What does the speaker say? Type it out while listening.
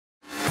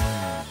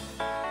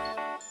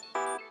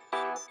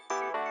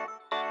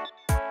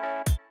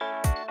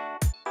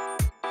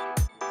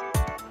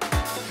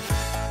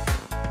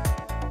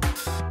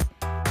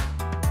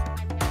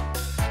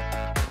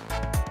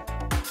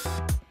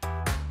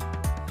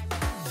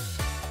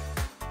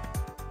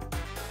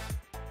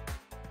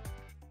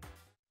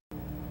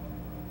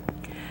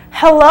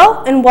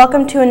Hello and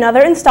welcome to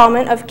another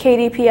installment of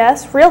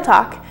KDPS Real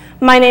Talk.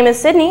 My name is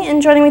Sydney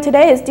and joining me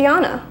today is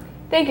Diana.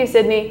 Thank you,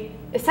 Sydney.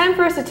 It's time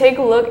for us to take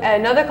a look at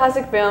another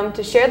classic film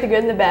to share the good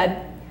and the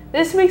bad.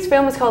 This week's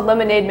film is called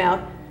Lemonade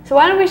Mouth, so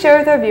why don't we share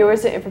with our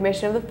viewers the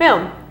information of the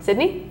film.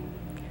 Sydney?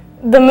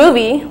 The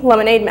movie,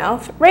 Lemonade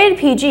Mouth, rated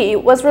PG,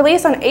 was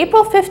released on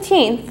April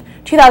 15th,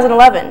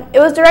 2011. It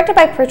was directed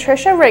by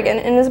Patricia Riggin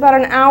and is about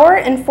an hour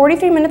and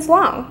 43 minutes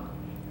long.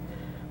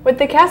 With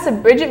the cast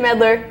of Bridget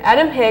Medler,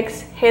 Adam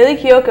Hicks, Haley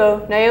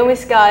Kiyoko, Naomi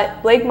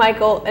Scott, Blake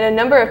Michael, and a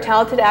number of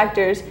talented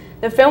actors,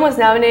 the film was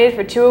nominated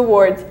for 2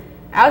 awards,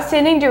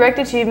 Outstanding Direct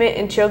Achievement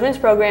in Children's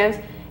Programs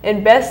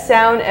and Best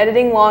Sound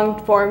Editing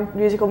Long-Form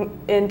Musical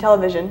in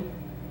Television.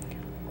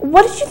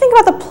 What did you think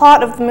about the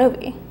plot of the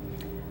movie?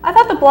 I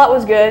thought the plot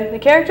was good, the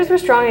characters were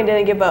strong and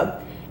didn't give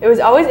up. It was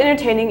always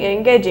entertaining and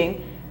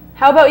engaging.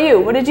 How about you?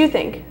 What did you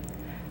think?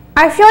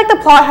 I feel like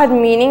the plot had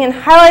meaning and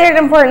highlighted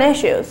important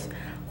issues,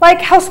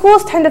 like how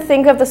schools tend to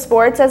think of the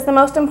sports as the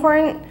most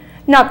important,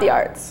 not the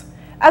arts.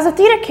 As a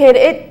theater kid,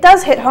 it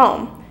does hit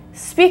home.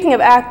 Speaking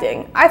of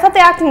acting, I thought the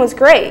acting was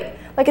great,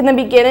 like in the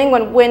beginning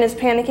when Win is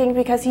panicking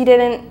because he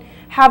didn't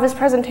have his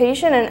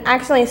presentation and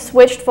accidentally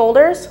switched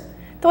folders.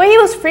 The way he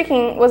was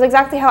freaking was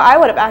exactly how I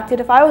would have acted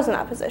if I was in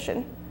that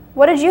position.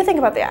 What did you think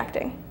about the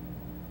acting?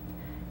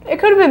 It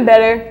could have been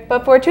better,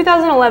 but for a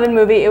 2011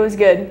 movie, it was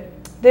good.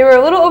 They were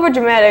a little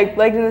overdramatic,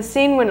 like in the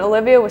scene when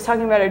Olivia was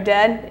talking about her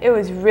dad. It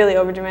was really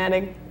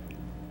overdramatic.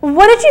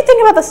 What did you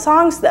think about the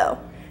songs, though?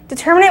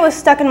 Determinate was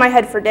stuck in my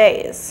head for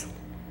days.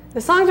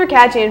 The songs were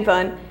catchy and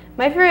fun.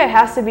 My favorite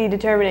has to be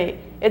Determinate.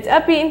 It's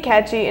upbeat and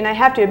catchy, and I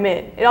have to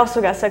admit, it also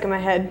got stuck in my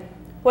head.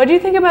 What do you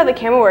think about the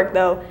camera work,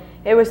 though?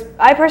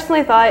 I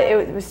personally thought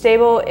it was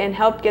stable and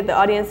helped get the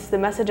audience the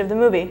message of the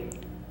movie.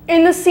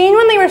 In the scene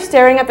when they were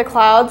staring at the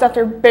clouds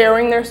after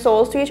baring their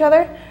souls to each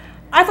other,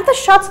 I thought the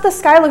shots of the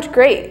sky looked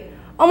great,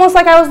 almost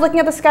like I was looking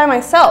at the sky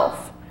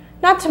myself.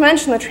 Not to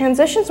mention the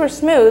transitions were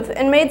smooth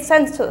and made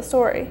sense to the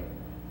story.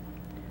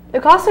 The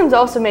costumes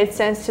also made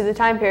sense to the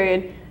time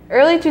period.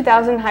 Early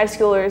 2000 high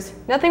schoolers,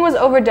 nothing was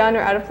overdone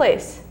or out of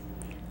place.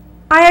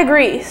 I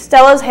agree.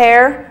 Stella's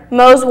hair,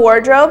 Mo's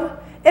wardrobe,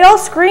 it all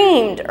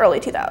screamed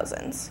early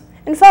 2000s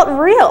and felt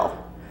real.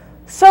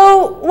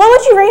 So what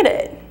would you rate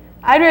it?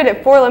 I'd rate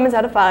it 4 lemons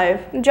out of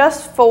 5.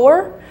 Just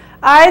 4?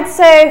 I'd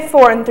say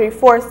 4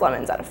 3/4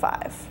 lemons out of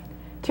 5.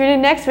 Tune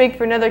in next week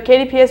for another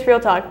KDPS Real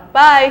Talk.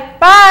 Bye!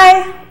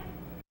 Bye!